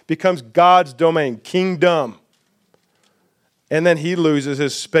had becomes God's domain, kingdom. And then he loses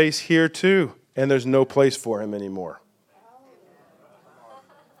his space here too, and there's no place for him anymore.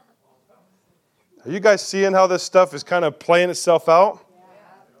 Are you guys seeing how this stuff is kind of playing itself out?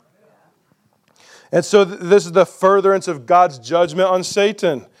 And so this is the furtherance of God's judgment on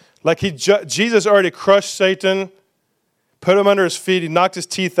Satan. Like Jesus already crushed Satan, put him under his feet. He knocked his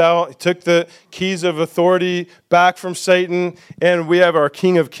teeth out. He took the keys of authority back from Satan. And we have our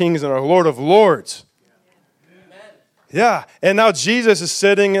King of Kings and our Lord of Lords. Amen. Yeah. And now Jesus is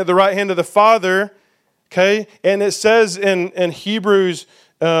sitting at the right hand of the Father. Okay. And it says in Hebrews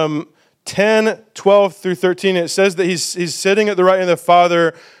 10, 12 through 13, it says that he's sitting at the right hand of the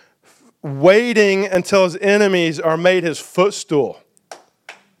Father, waiting until his enemies are made his footstool.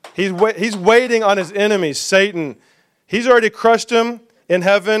 He's waiting on his enemies, Satan. He's already crushed him in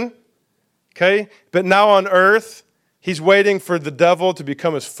heaven, okay? But now on earth, he's waiting for the devil to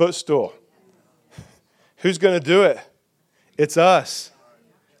become his footstool. Who's going to do it? It's us.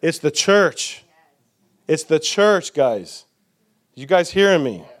 It's the church. It's the church, guys. You guys hearing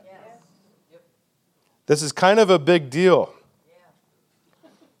me? This is kind of a big deal.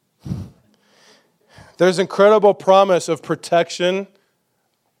 There's incredible promise of protection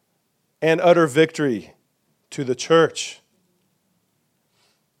and utter victory to the church.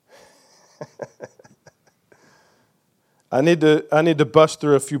 I need to bust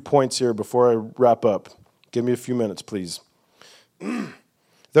through a few points here before I wrap up. Give me a few minutes, please.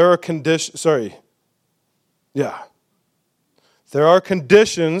 There are conditions. There are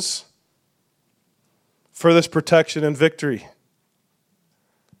conditions for this protection and victory.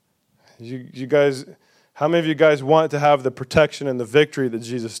 You guys, how many of you guys want to have the protection and the victory that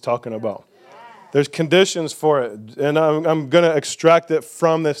Jesus is talking about? There's conditions for it, and I'm going to extract it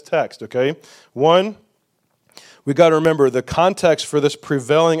from this text, okay? One, We got to remember the context for this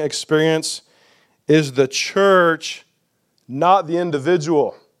prevailing experience is the church, not the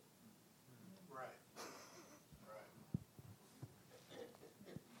individual.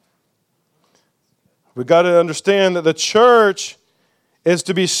 We got to understand that the church is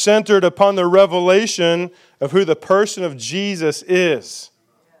to be centered upon the revelation of who the person of Jesus is.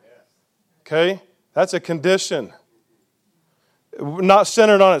 Okay? That's a condition. Not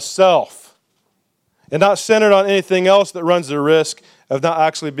centered on itself. And not centered on anything else that runs the risk of not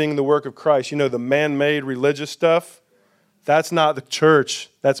actually being the work of Christ. You know, the man-made religious stuff, that's not the church.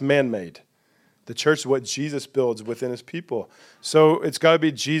 That's man-made. The church is what Jesus builds within his people. So it's got to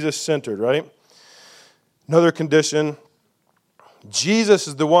be Jesus-centered, right? Another condition, Jesus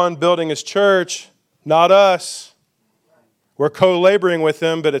is the one building his church, not us. We're co-laboring with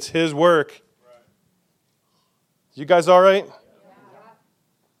him, but it's his work. You guys all right?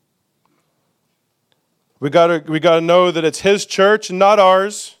 We gotta know that it's his church and not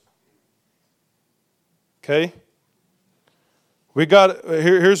ours. Okay?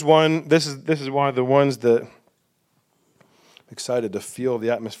 Here's one. This is one of the ones that I'm excited to feel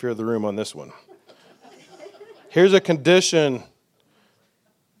the atmosphere of the room on this one. Here's a condition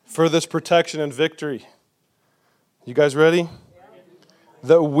for this protection and victory. You guys ready?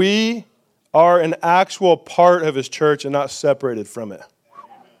 That we are an actual part of his church and not separated from it.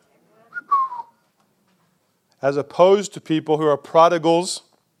 As opposed to people who are prodigals,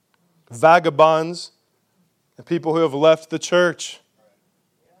 vagabonds, and people who have left the church.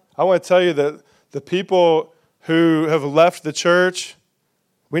 I want to tell you that the people who have left the church,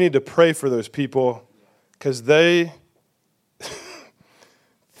 we need to pray for those people because this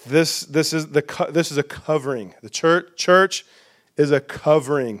is a covering. The church is a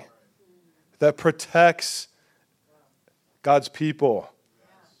covering that protects God's people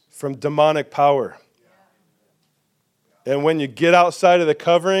from demonic power. And when you get outside of the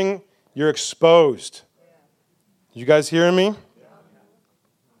covering, you're exposed. You guys hearing me?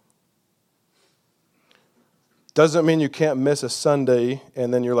 Doesn't mean you can't miss a Sunday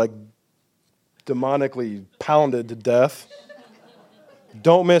and then you're like demonically pounded to death.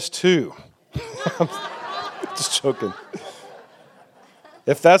 Don't miss two. Just joking.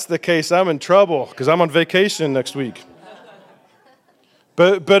 If that's the case, I'm in trouble because I'm on vacation next week.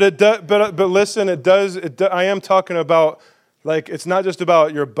 But listen, I am talking about, like, it's not just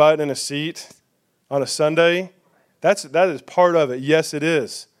about your butt in a seat on a Sunday. That is part of it. Yes, it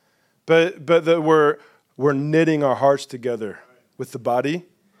is. But that we're knitting our hearts together with the body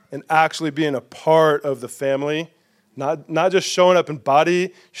and actually being a part of the family, not just showing up in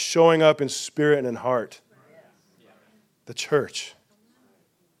body, showing up in spirit and in heart. The church.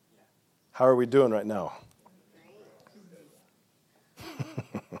 How are we doing right now?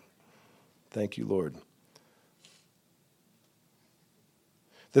 Thank you, Lord.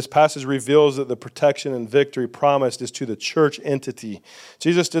 This passage reveals that the protection and victory promised is to the church entity.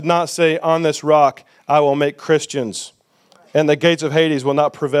 Jesus did not say, on this rock I will make Christians, and the gates of Hades will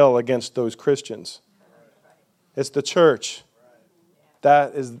not prevail against those Christians. It's the church.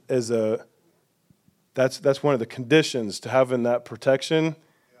 That's one of the conditions to having that protection.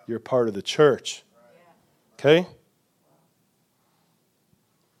 You're part of the church. Okay?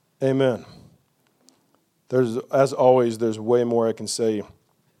 Amen. As always, there's way more I can say,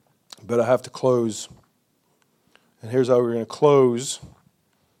 but I have to close. And here's how we're going to close.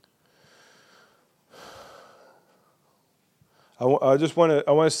 I want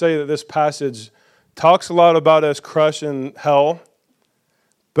to say that this passage talks a lot about us crushing hell,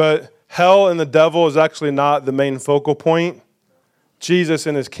 but hell and the devil is actually not the main focal point. Jesus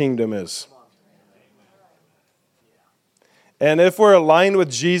and his kingdom is. And if we're aligned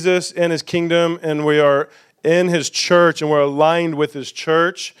with Jesus and his kingdom and we are in his church and we're aligned with his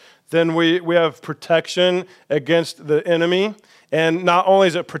church, then we have protection against the enemy. And not only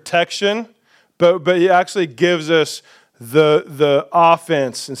is it protection, but he actually gives us the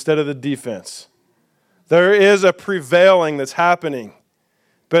offense instead of the defense. There is a prevailing that's happening.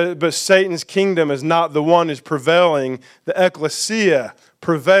 But Satan's kingdom is not the one who's prevailing. The Ekklesia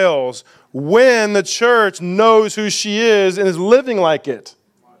prevails when the church knows who she is and is living like it.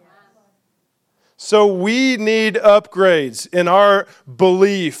 So we need upgrades in our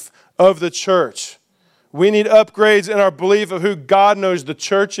belief of the church. We need upgrades in our belief of who God knows the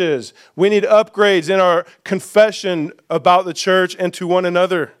church is. We need upgrades in our confession about the church and to one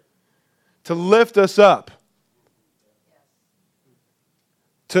another to lift us up.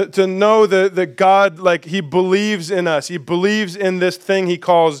 To know that God, like, he believes in us. He believes in this thing he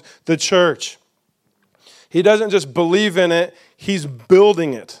calls the church. He doesn't just believe in it, he's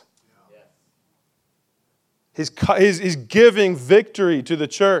building it. He's giving victory to the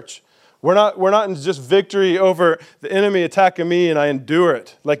church. We're not in just victory over the enemy attacking me and I endure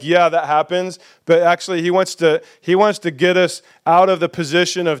it. Like, yeah, that happens, but actually he wants to get us out of the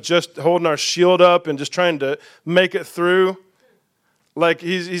position of just holding our shield up and just trying to make it through. Like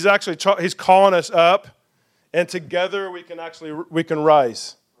he's calling us up, and together we can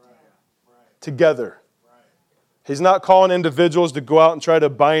rise. Together. He's not calling individuals to go out and try to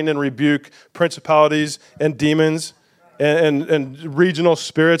bind and rebuke principalities and demons and regional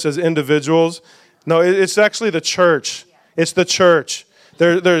spirits as individuals. No, it's actually the church. It's the church.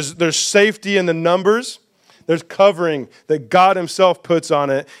 There's safety in the numbers. There's covering that God himself puts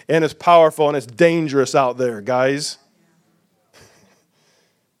on it, and it's powerful, and it's dangerous out there, guys.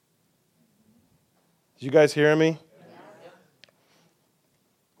 You guys hearing me?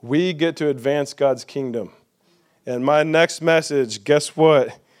 We get to advance God's kingdom. And my next message, guess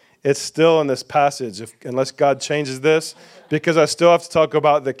what? It's still in this passage, unless God changes this, because I still have to talk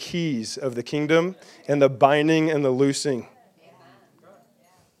about the keys of the kingdom and the binding and the loosing.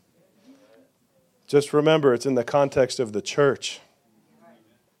 Just remember, it's in the context of the church.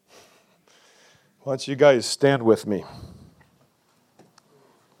 Why don't you guys stand with me?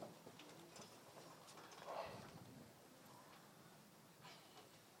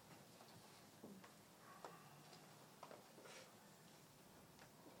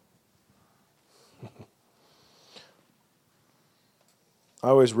 I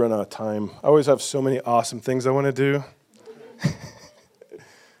always run out of time. I always have so many awesome things I want to do.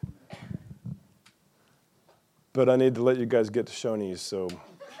 But I need to let you guys get to Shoney's, so.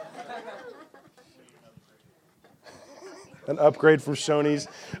 An upgrade from Shoney's.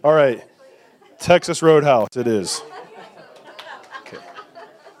 All right. Texas Roadhouse, it is. Okay.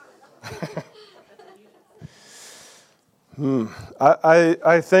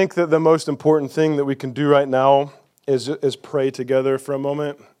 I think that the most important thing that we can do right now is pray together for a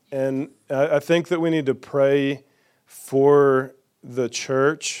moment. And I think that we need to pray for the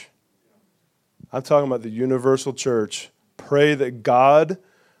church. I'm talking about the universal church. Pray that God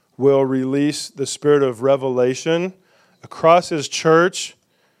will release the spirit of revelation across his church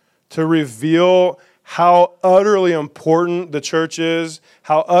to reveal how utterly important the church is,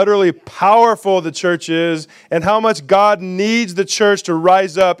 how utterly powerful the church is, and how much God needs the church to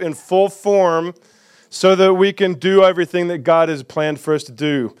rise up in full form so that we can do everything that God has planned for us to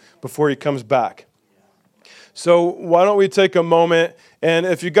do before he comes back. So why don't we take a moment, and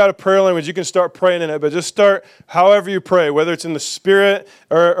if you've got a prayer language, you can start praying in it, but just start however you pray, whether it's in the Spirit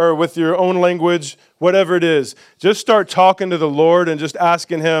or with your own language, whatever it is. Just start talking to the Lord and just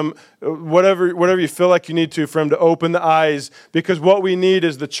asking him whatever you feel like you need to for him to open the eyes, because what we need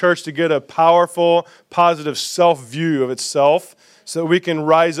is the church to get a powerful, positive self-view of itself so that we can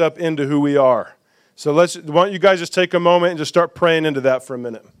rise up into who we are. So why don't you guys just take a moment and just start praying into that for a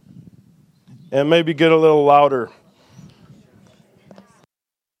minute. And maybe get a little louder.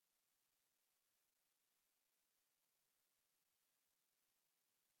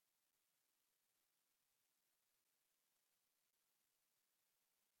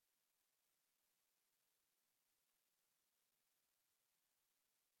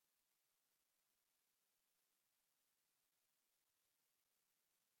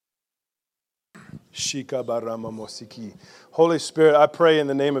 Holy Spirit, I pray in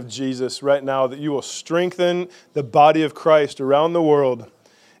the name of Jesus right now that you will strengthen the body of Christ around the world,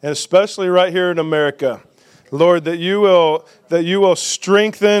 and especially right here in America. Lord, that you will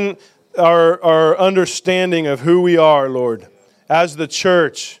strengthen our understanding of who we are, Lord, as the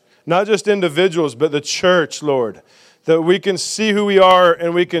church, not just individuals, but the church, Lord, that we can see who we are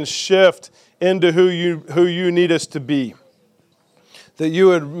and we can shift into who you need us to be. That you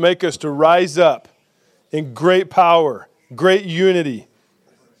would make us to rise up in great power, great unity.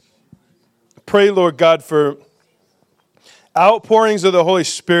 Pray, Lord God, for outpourings of the Holy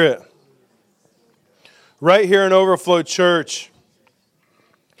Spirit right here in Overflow Church.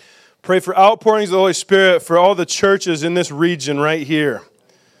 Pray for outpourings of the Holy Spirit for all the churches in this region right here.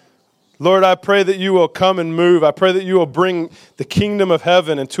 Lord, I pray that you will come and move. I pray that you will bring the kingdom of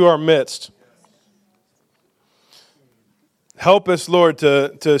heaven into our midst. Help us, Lord,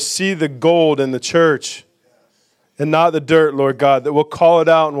 to see the gold in the church and not the dirt, Lord God, that we'll call it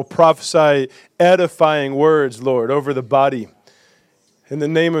out and we'll prophesy edifying words, Lord, over the body. In the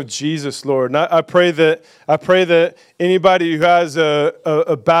name of Jesus, Lord. And I pray that anybody who has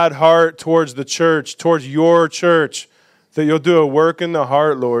a bad heart towards the church, towards your church, that you'll do a work in the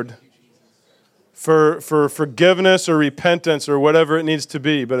heart, Lord, for forgiveness or repentance or whatever it needs to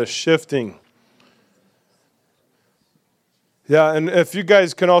be, but a shifting. Yeah, and if you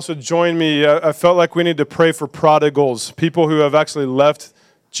guys can also join me, I felt like we need to pray for prodigals, people who have actually left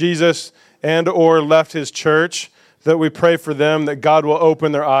Jesus and or left his church, that we pray for them, that God will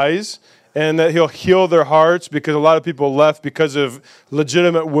open their eyes and that he'll heal their hearts, because a lot of people left because of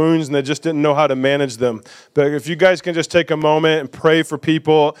legitimate wounds and they just didn't know how to manage them. But if you guys can just take a moment and pray for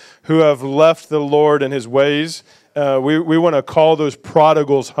people who have left the Lord and his ways, we want to call those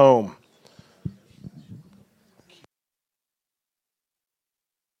prodigals home.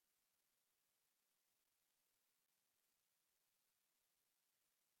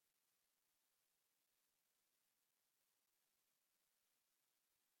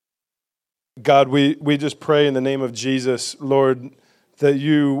 God, we just pray in the name of Jesus, Lord, that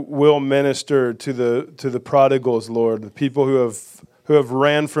you will minister to the prodigals, Lord, the people who have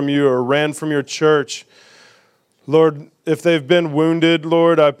ran from you or ran from your church. Lord, if they've been wounded,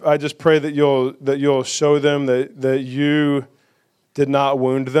 Lord, I just pray that you'll show them that you did not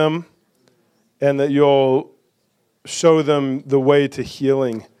wound them, and that you'll show them the way to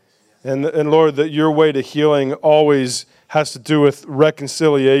healing. And Lord, that your way to healing always has to do with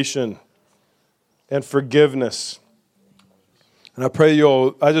reconciliation and forgiveness. And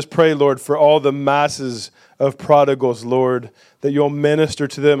I just pray, Lord, for all the masses of prodigals, Lord, that you'll minister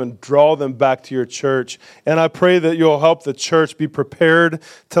to them and draw them back to your church. And I pray that you'll help the church be prepared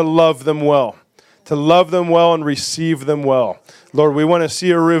to love them well and receive them well. Lord, we want to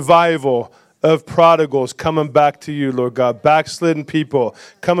see a revival of prodigals coming back to you, Lord God. Backslidden people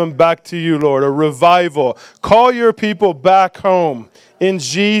coming back to you, Lord. A revival. Call your people back home in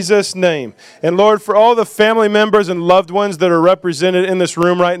Jesus' name. And Lord, for all the family members and loved ones that are represented in this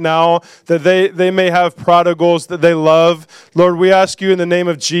room right now, that they may have prodigals that they love, Lord, we ask you in the name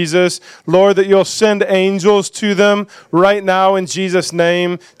of Jesus, Lord, that you'll send angels to them right now in Jesus'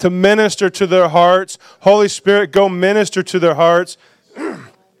 name to minister to their hearts. Holy Spirit, go minister to their hearts.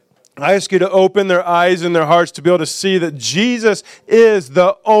 I ask you to open their eyes and their hearts to be able to see that Jesus is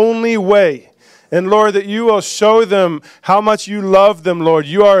the only way. And Lord, that you will show them how much you love them, Lord.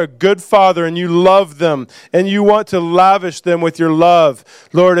 You are a good Father and you love them. And you want to lavish them with your love.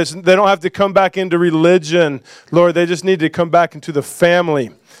 Lord, they don't have to come back into religion. Lord, they just need to come back into the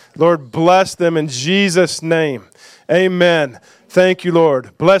family. Lord, bless them in Jesus' name. Amen. Thank you,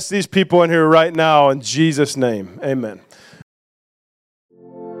 Lord. Bless these people in here right now in Jesus' name. Amen.